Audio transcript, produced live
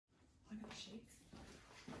shakes.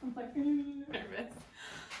 I'm like nervous.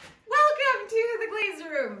 Welcome to the glaze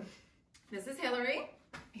room. This is Hillary.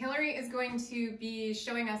 Hillary is going to be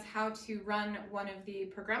showing us how to run one of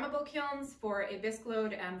the programmable kilns for a bisque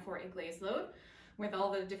load and for a glaze load, with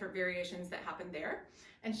all the different variations that happen there.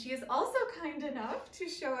 And she is also kind enough to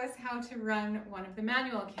show us how to run one of the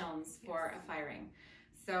manual kilns for a firing.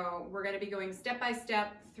 So we're going to be going step by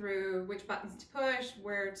step through which buttons to push,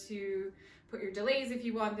 where to put your delays if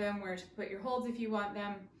you want them, where to put your holds if you want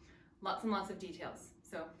them. Lots and lots of details.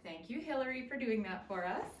 So thank you, Hillary, for doing that for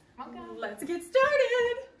us. Welcome. Let's get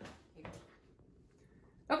started.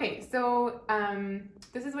 Okay, so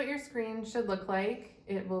this is what your screen should look like.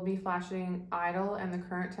 It will be flashing idle and the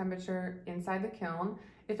current temperature inside the kiln.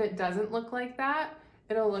 If it doesn't look like that,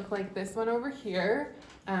 it'll look like this one over here.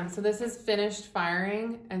 So this is finished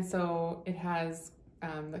firing, and so it has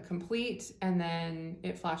the complete, and then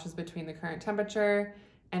it flashes between the current temperature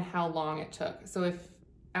and how long it took. So if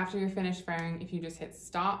after you're finished firing, if you just hit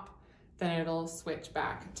stop, then it'll switch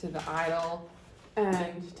back to the idle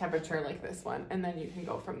and temperature like this one, and then you can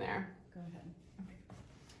go from there. Go ahead.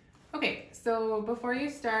 Okay, so before you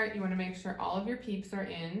start, you want to make sure all of your peeps are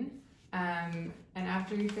in. And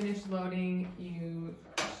after you finish loading, you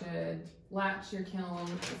should latch your kiln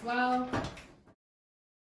as well.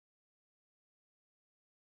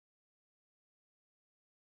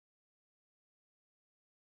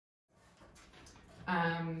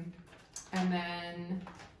 And then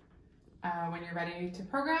when you're ready to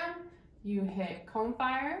program, you hit cone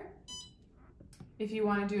fire. If you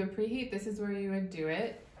want to do a preheat, this is where you would do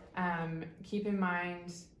it. Keep in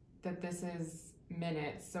mind that this is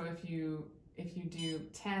minutes. So if you do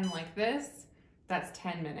 10 like this, that's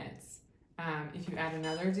 10 minutes. If you add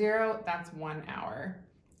another 0, that's 1 hour.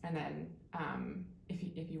 And then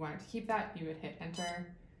if you wanted to keep that, you would hit enter.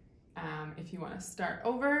 If you want to start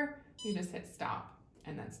over, you just hit stop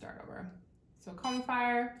and then start over. So cone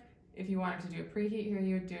fire, if you wanted to do a preheat here,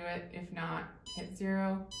 you would do it. If not, hit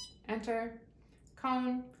 0, enter.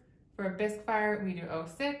 Cone, for a bisque fire, we do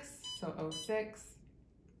 06, so 06,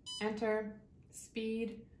 enter.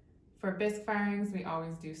 Speed, for bisque firings, we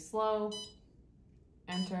always do slow,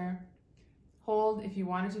 enter. Hold, if you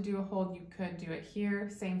wanted to do a hold, you could do it here,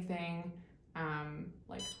 same thing,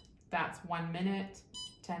 like that's 1 minute,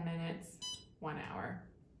 10 minutes, 1 hour.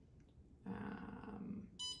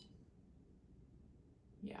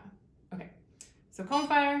 Yeah, okay, so cone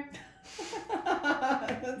fire.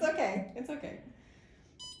 That's okay, it's okay.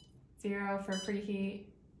 0 for preheat,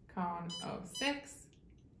 cone 06,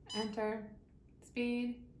 enter.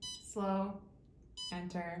 Speed, slow,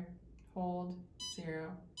 enter, hold,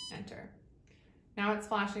 0, enter. Now it's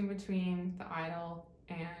flashing between the idle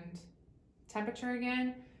and temperature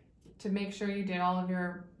again. To make sure you did all of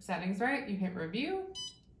your settings right, you hit review,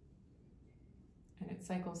 and it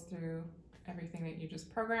cycles through everything that you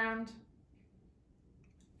just programmed.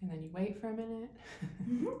 And then you wait for a minute.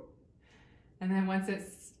 And then once it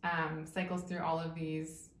cycles through all of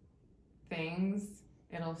these things,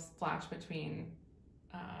 it'll flash between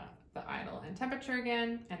the idle and temperature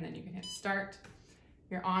again, and then you can hit start.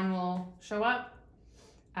 Your on will show up.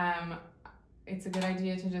 It's a good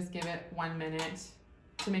idea to just give it 1 minute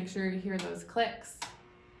to make sure you hear those clicks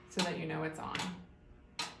so that you know it's on.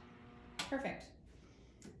 Perfect.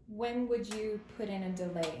 When would you put in a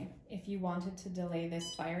delay if you wanted to delay this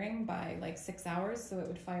firing by like 6 hours so it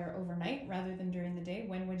would fire overnight rather than during the day?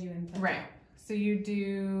 When would you input that? Right. So you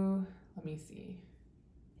do, let me see.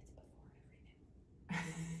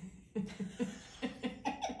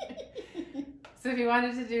 So if you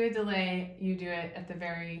wanted to do a delay, you do it at the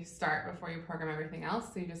very start before you program everything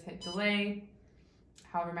else. So you just hit delay,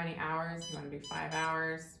 however many hours, you want to do 5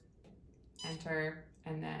 hours, enter,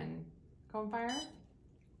 and then cone fire.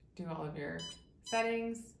 Do all of your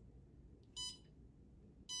settings,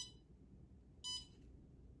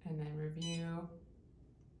 and then review.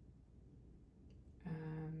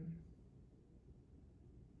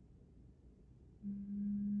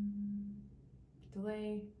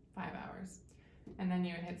 Delay 5 hours, and then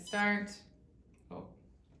you would hit start. Oh,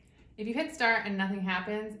 if you hit start and nothing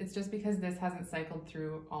happens, it's just because this hasn't cycled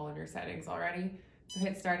through all of your settings already. So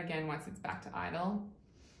hit start again once it's back to idle,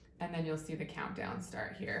 and then you'll see the countdown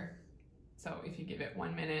start here. So if you give it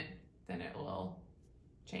 1 minute, then it will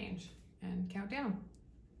change and count down.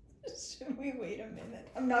 Should we wait a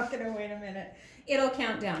minute? I'm not gonna wait a minute. It'll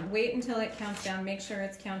count down. Wait until it counts down. Make sure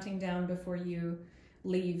it's counting down before you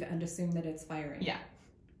leave and assume that it's firing. Yeah.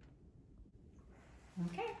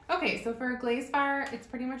 Okay. Okay, so for a glaze fire, it's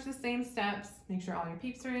pretty much the same steps. Make sure all your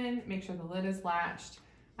peeps are in, make sure the lid is latched.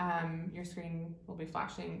 Your screen will be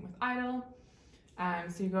flashing with idle.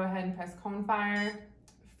 So you go ahead and press cone fire.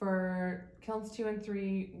 For kilns 2 and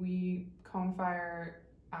 3, we cone fire,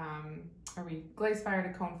 or we glaze fire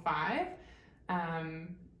to cone 5.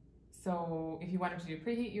 So if you wanted to do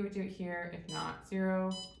preheat, you would do it here. If not,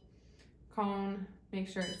 0. Cone, make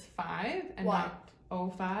sure it's 5 and not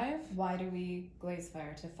 05. Why do we glaze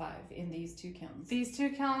fire to 5 in these two kilns? These two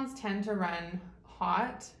kilns tend to run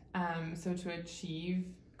hot. So to achieve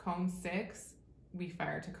cone 6, we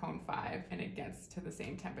fire to cone 5 and it gets to the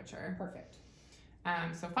same temperature. Perfect.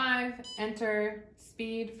 So 5, enter.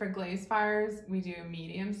 Speed for glaze fires, we do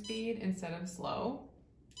medium speed instead of slow.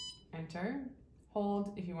 Enter.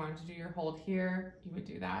 Hold, if you wanted to do your hold here, you would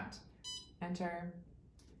do that. Enter,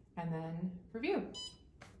 and then review.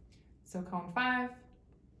 So cone 5,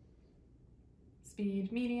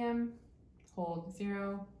 speed medium, hold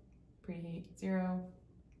 0, preheat 0,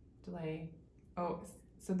 delay. Oh,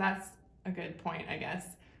 so that's a good point, I guess.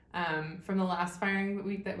 From the last firing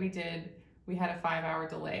week that we did, we had a 5-hour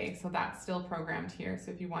delay, so that's still programmed here.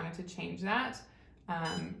 So if you wanted to change that,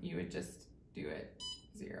 you would just do it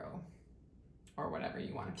 0 or whatever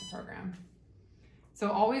you wanted to program. So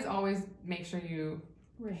always make sure you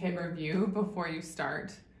hit review before you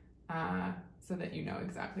start, so that you know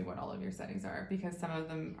exactly what all of your settings are, because some of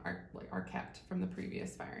them are kept from the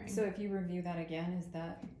previous firing. So if you review that again, is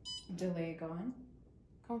that delay gone?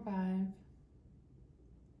 Cone 5,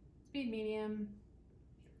 speed medium,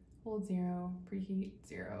 hold 0, preheat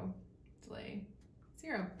 0, delay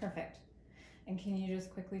 0. Perfect. And can you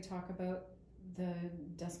just quickly talk about the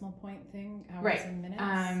decimal point thing, hours Right. and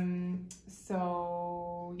minutes?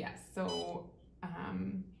 So yes, so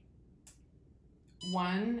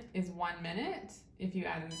 1 is 1 minute. If you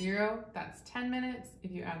add a 0, that's 10 minutes.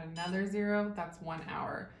 If you add another 0, that's 1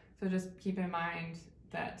 hour. So just keep in mind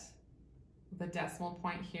that the decimal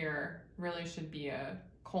point here really should be a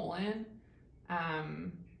colon.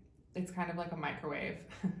 It's kind of like a microwave.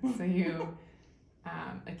 So you,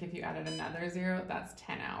 like if you added another 0, that's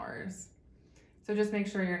 10 hours. So just make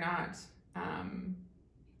sure you're not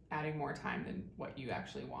adding more time than what you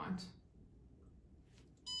actually want.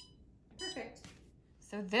 Perfect.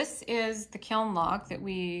 So this is the kiln log that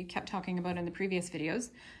we kept talking about in the previous videos.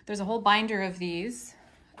 There's a whole binder of these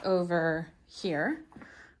over here.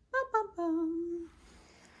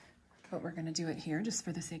 But we're gonna do it here just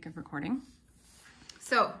for the sake of recording.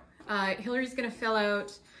 So Hillary's gonna fill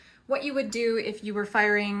out what you would do if you were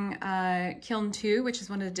firing kiln 2, which is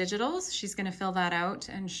one of the digitals. She's gonna fill that out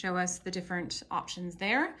and show us the different options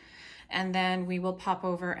there. And then we will pop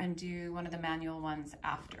over and do one of the manual ones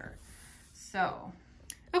after. So,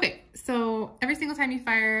 okay, so every single time you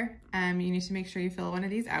fire, you need to make sure you fill one of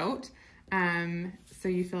these out. So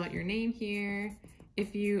you fill out your name here.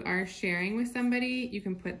 If you are sharing with somebody, you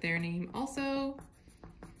can put their name also.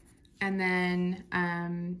 And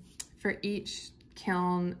then for each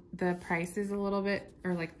kiln, the price is a little bit,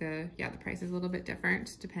 or like the price is a little bit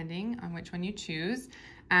different depending on which one you choose.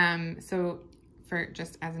 So for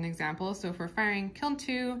just as an example, so if we're firing kiln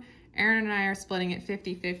 2, Erin and I are splitting it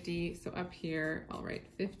 50-50. So up here, I'll write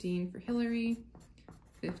 15 for Hillary,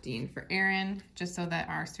 15 for Erin, just so that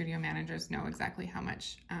our studio managers know exactly how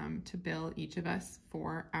much to bill each of us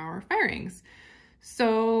for our firings.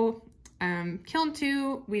 So kiln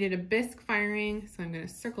 2, we did a bisque firing, so I'm going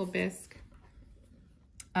to circle bisque.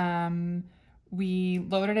 We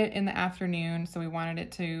loaded it in the afternoon, so we wanted it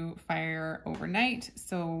to fire overnight.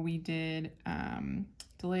 So we did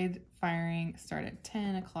delayed firing, start at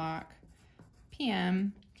 10 o'clock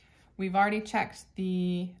p.m. We've already checked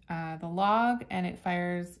the log, and it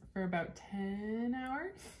fires for about 10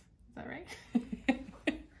 hours. Is that right?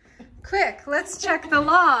 quick, let's check the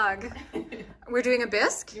log. We're doing a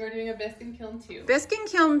bisque? You're doing a bisque in kiln 2. Bisque in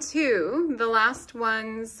kiln 2. The last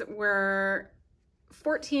ones were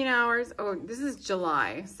 14 hours. Oh, this is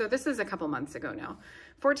July. So this is a couple months ago now.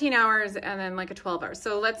 14 hours and then like a 12 hours.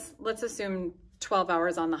 So let's assume 12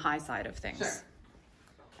 hours on the high side of things. Sure.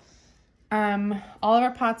 All of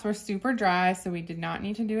our pots were super dry, so we did not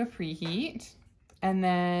need to do a preheat. And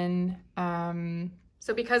then,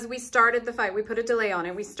 so because we started the fight, we put a delay on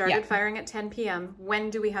it. We started firing at 10 p.m. When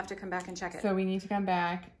do we have to come back and check it? So we need to come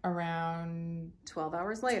back around 12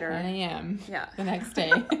 hours later. 10 a.m. Yeah. The next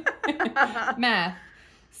day. Math.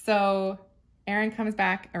 So Erin comes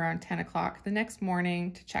back around 10 o'clock the next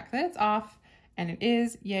morning to check that it's off, and it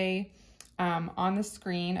is, yay. On the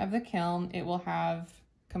screen of the kiln, it will have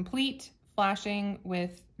complete flashing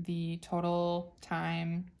with the total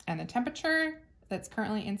time and the temperature that's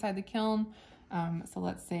currently inside the kiln. So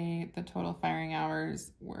let's say the total firing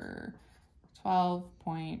hours were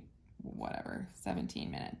 17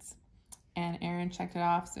 minutes. And Erin checked it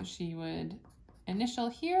off, so she would initial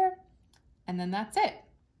here, and then that's it.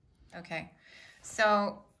 Okay,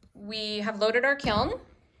 so we have loaded our kiln.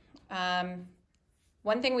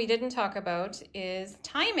 One thing we didn't talk about is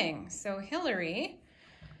timing. So Hillary,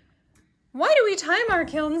 why do we time our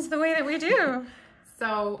kilns the way that we do?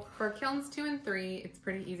 So for kilns 2 and 3, it's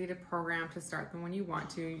pretty easy to program to start them when you want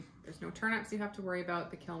to. There's no turnups you have to worry about.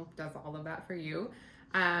 The kiln does all of that for you.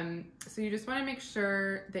 So you just want to make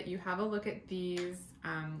sure that you have a look at these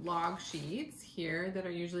log sheets here that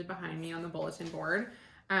are usually behind me on the bulletin board.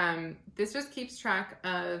 This just keeps track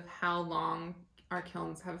of how long our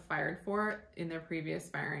kilns have fired for in their previous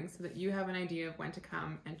firing so that you have an idea of when to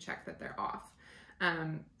come and check that they're off.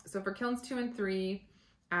 So for kilns 2 and 3,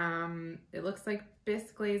 it looks like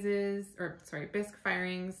bisque firings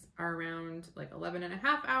are around like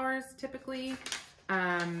 11.5 hours typically.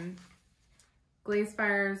 Glaze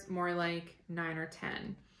fires more like 9 or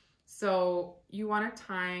 10. So you want to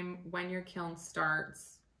time when your kiln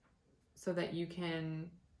starts so that you can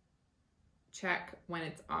check when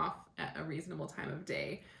it's off at a reasonable time of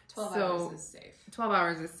day. 12 hours is safe. 12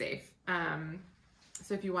 hours is safe.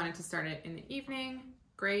 So if you wanted to start it in the evening,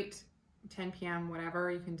 great. 10 p.m.,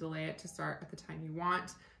 whatever, you can delay it to start at the time you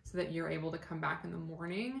want so that you're able to come back in the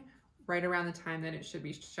morning right around the time that it should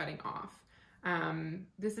be shutting off.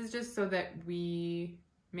 This is just so that we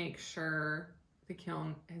make sure the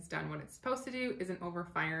kiln has done what it's supposed to do, isn't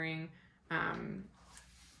overfiring.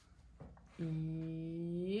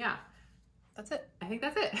 Yeah. That's it. I think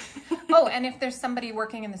that's it. Oh, and if there's somebody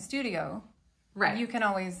working in the studio, right, you can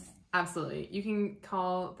always... Absolutely. You can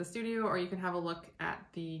call the studio or you can have a look at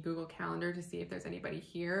the Google Calendar to see if there's anybody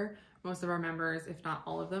here. Most of our members, if not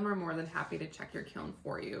all of them, are more than happy to check your kiln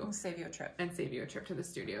for you. We'll save you a trip. And save you a trip to the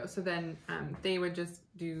studio. So then they would just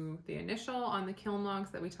do the initial on the kiln logs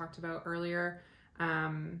that we talked about earlier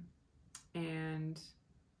and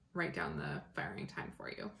write down the firing time for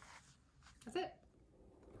you. That's it.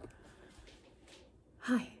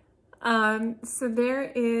 Hi. So there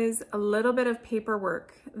is a little bit of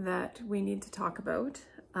paperwork that we need to talk about.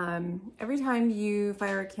 Every time you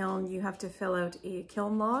fire a kiln, you have to fill out a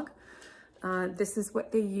kiln log. This is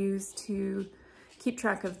what they use to keep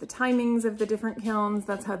track of the timings of the different kilns.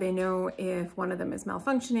 That's how they know if one of them is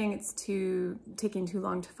malfunctioning, it's taking too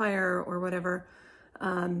long to fire or whatever.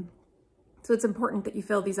 So it's important that you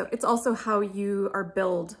fill these out. It's also how you are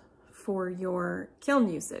billed for your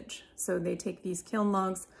kiln usage. So they take these kiln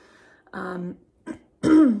logs and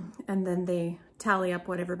then they tally up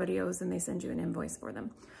what everybody owes and they send you an invoice for them.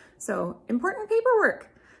 So important paperwork.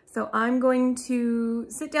 So I'm going to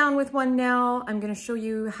sit down with one now. I'm going to show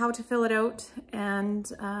you how to fill it out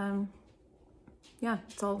and yeah,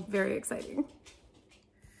 it's all very exciting.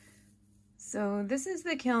 So this is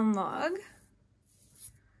the kiln log.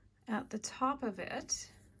 At the top of it,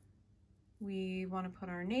 we want to put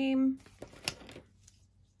our name.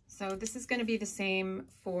 So this is going to be the same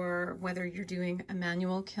for whether you're doing a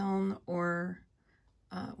manual kiln or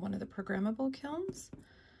one of the programmable kilns.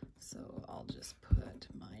 So I'll just put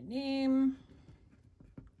my name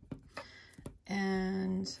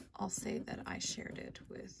and I'll say that I shared it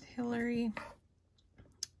with Hillary.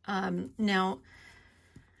 Now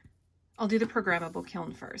I'll do the programmable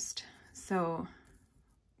kiln first. So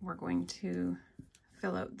we're going to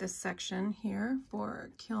fill out this section here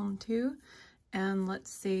for kiln 2. And let's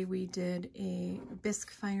say we did a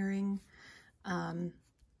bisque firing.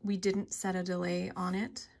 We didn't set a delay on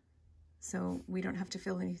it, so we don't have to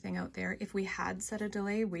fill anything out there. If we had set a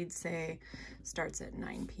delay, we'd say starts at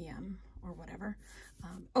 9 p.m. or whatever.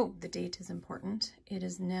 Oh, the date is important. It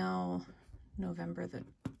is now November the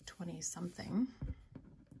 20-something.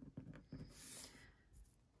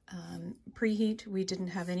 Preheat, we didn't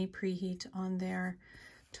have any preheat on there.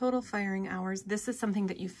 Total firing hours. This is something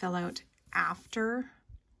that you fill out after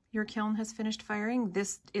your kiln has finished firing.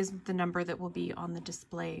 This is the number that will be on the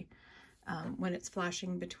display when it's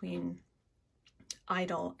flashing between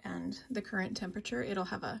idle and the current temperature. It'll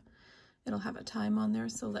have a time on there.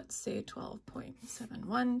 So let's say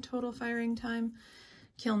 12.71 total firing time.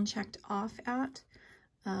 Kiln checked off at.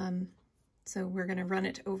 So we're going to run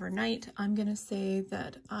it overnight. I'm going to say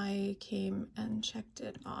that I came and checked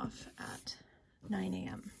it off at 9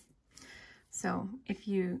 a.m. So if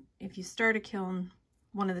you start a kiln,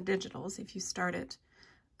 one of the digitals, if you start it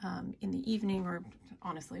in the evening or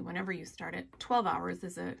honestly whenever you start it, 12 hours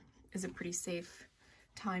is a pretty safe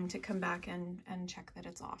time to come back and check that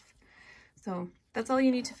it's off. So that's all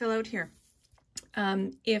you need to fill out here.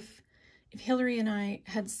 If Hillary and I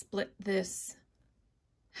had split this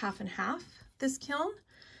half and half, this kiln,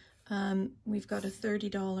 we've got a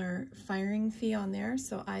 $30 firing fee on there.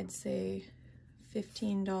 So I'd say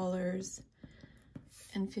 $15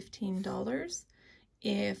 $15.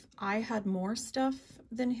 If I had more stuff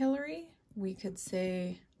than Hillary, we could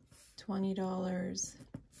say $20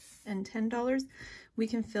 and $10. We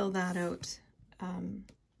can fill that out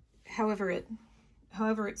however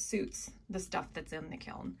it suits the stuff that's in the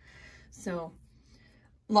kiln. So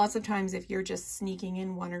lots of times if you're just sneaking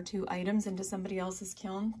in 1 or 2 items into somebody else's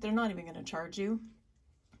kiln, they're not even going to charge you.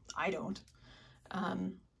 I don't.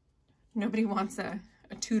 Nobody wants a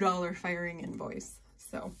 $2 firing invoice.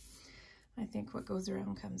 So I think what goes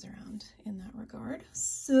around comes around in that regard.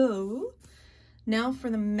 So now for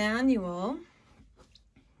the manual,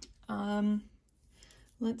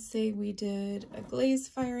 let's say we did a glaze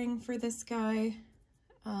firing for this guy.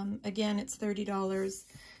 Again, it's $30,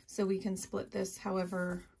 so we can split this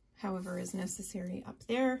however is necessary up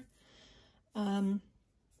there.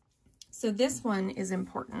 So this one is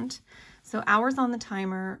important. So hours on the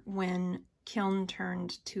timer when kiln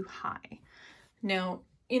turned to high. Now,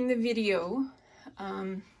 in the video,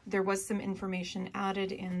 there was some information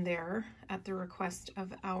added in there at the request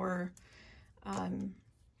of our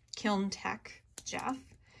kiln tech, Jeff.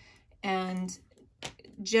 And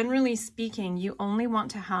generally speaking, you only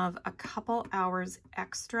want to have a couple hours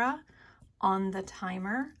extra on the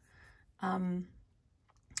timer.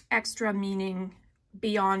 Extra meaning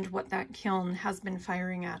beyond what that kiln has been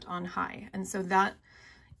firing at on high. And so that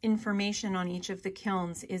information on each of the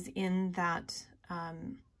kilns is in that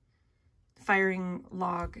firing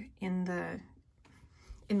log in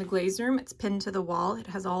the glaze room. It's pinned to the wall. It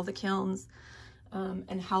has all the kilns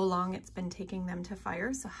and how long it's been taking them to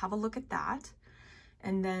fire. So have a look at that.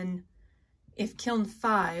 And then if kiln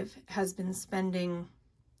 5 has been spending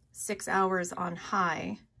 6 hours on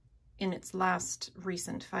high in its last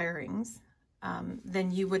recent firings,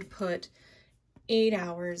 then you would put 8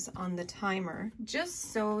 hours on the timer,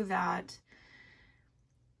 just so that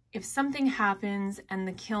if something happens and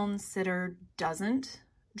the kiln sitter doesn't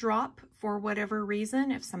drop for whatever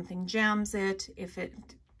reason, if something jams it, if it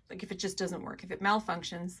just doesn't work, if it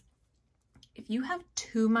malfunctions, if you have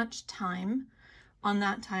too much time on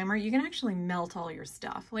that timer, you can actually melt all your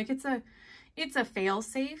stuff. Like it's a fail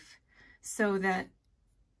safe so that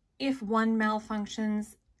if one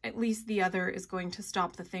malfunctions, at least the other is going to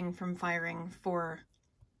stop the thing from firing for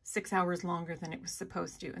 6 hours longer than it was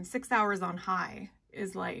supposed to. And 6 hours on high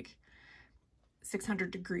is like 600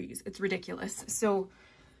 degrees. It's ridiculous. So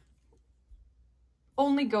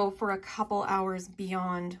only go for a couple hours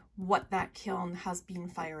beyond what that kiln has been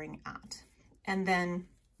firing at. And then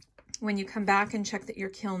when you come back and check that your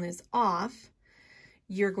kiln is off,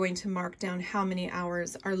 you're going to mark down how many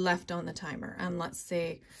hours are left on the timer. And let's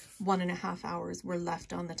say 1.5 hours were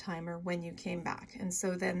left on the timer when you came back. And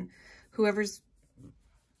so then whoever's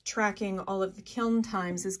tracking all of the kiln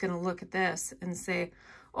times is going to look at this and say,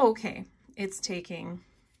 oh, okay, it's taking,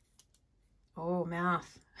 oh,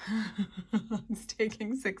 math. It's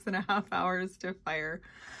taking 6.5 hours to fire.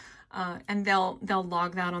 And they'll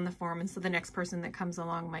log that on the form. And so the next person that comes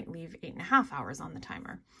along might leave 8.5 hours on the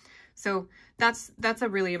timer. So that's a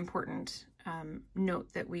really important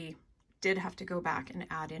note that we did have to go back and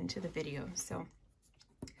add into the video. So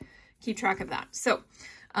keep track of that. So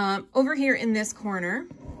over here in this corner,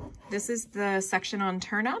 this is the section on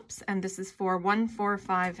turn-ups, and this is for 1, 4,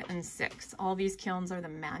 5, and 6. All these kilns are the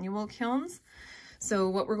manual kilns. So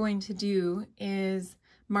what we're going to do is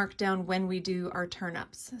mark down when we do our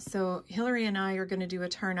turn-ups. So Hillary and I are going to do a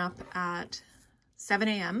turn-up at 7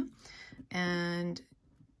 a.m. and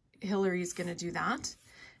Hillary's going to do that.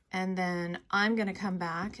 And then I'm going to come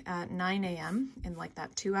back at 9 a.m. in like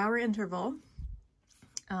that 2-hour interval.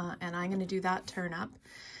 And I'm going to do that turn up.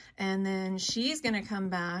 And then she's going to come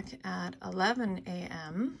back at 11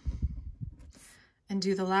 a.m. and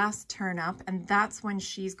do the last turn up. And that's when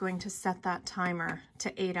she's going to set that timer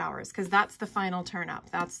to 8 hours, because that's the final turn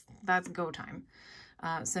up. That's go time.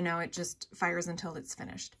 So now it just fires until it's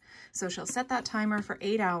finished. So she'll set that timer for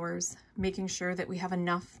 8 hours, making sure that we have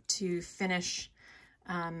enough to finish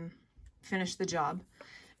the job.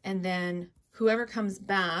 And then whoever comes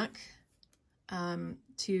back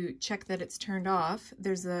to check that it's turned off,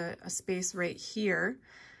 there's a space right here,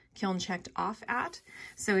 kiln checked off at.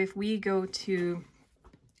 So if we go to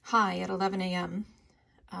high at 11 a.m.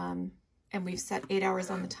 And we've set 8 hours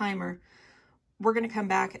on the timer, we're going to come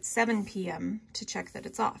back at 7 p.m. to check that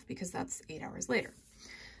it's off, because that's 8 hours later.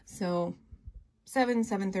 So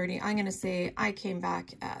 7:30, I'm going to say I came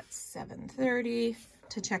back at 7:30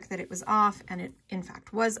 to check that it was off, and it in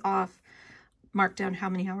fact was off. Mark down how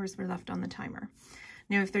many hours were left on the timer.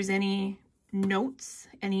 Now, if there's any notes,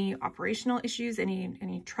 any operational issues,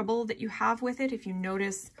 any trouble that you have with it, if you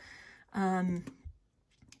notice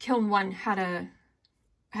kiln 1 had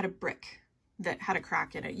had a brick that had a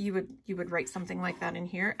crack in it, you would write something like that in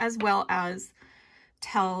here, as well as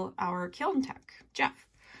tell our kiln tech, Jeff.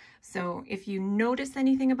 So if you notice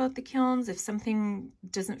anything about the kilns, if something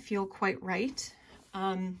doesn't feel quite right,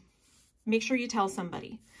 make sure you tell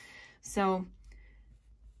somebody. So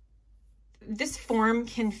this form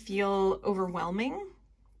can feel overwhelming,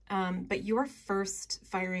 but your first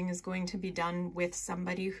firing is going to be done with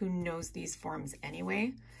somebody who knows these forms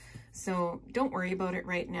anyway. So don't worry about it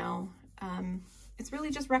right now. It's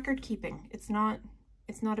really just record keeping. It's not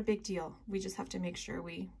a big deal. We just have to make sure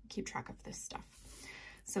we keep track of this stuff.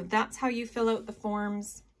 So that's how you fill out the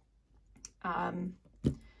forms.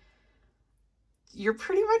 You're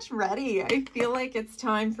pretty much ready. I feel like it's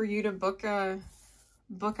time for you to book a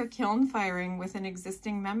kiln firing with an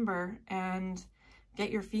existing member and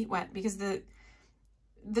get your feet wet, because the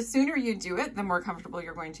sooner you do it, the more comfortable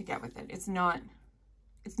you're going to get with it. It's not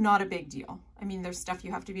a big deal. I mean, there's stuff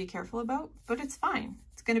you have to be careful about, but it's fine.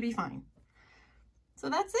 It's going to be fine. So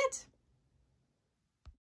that's it.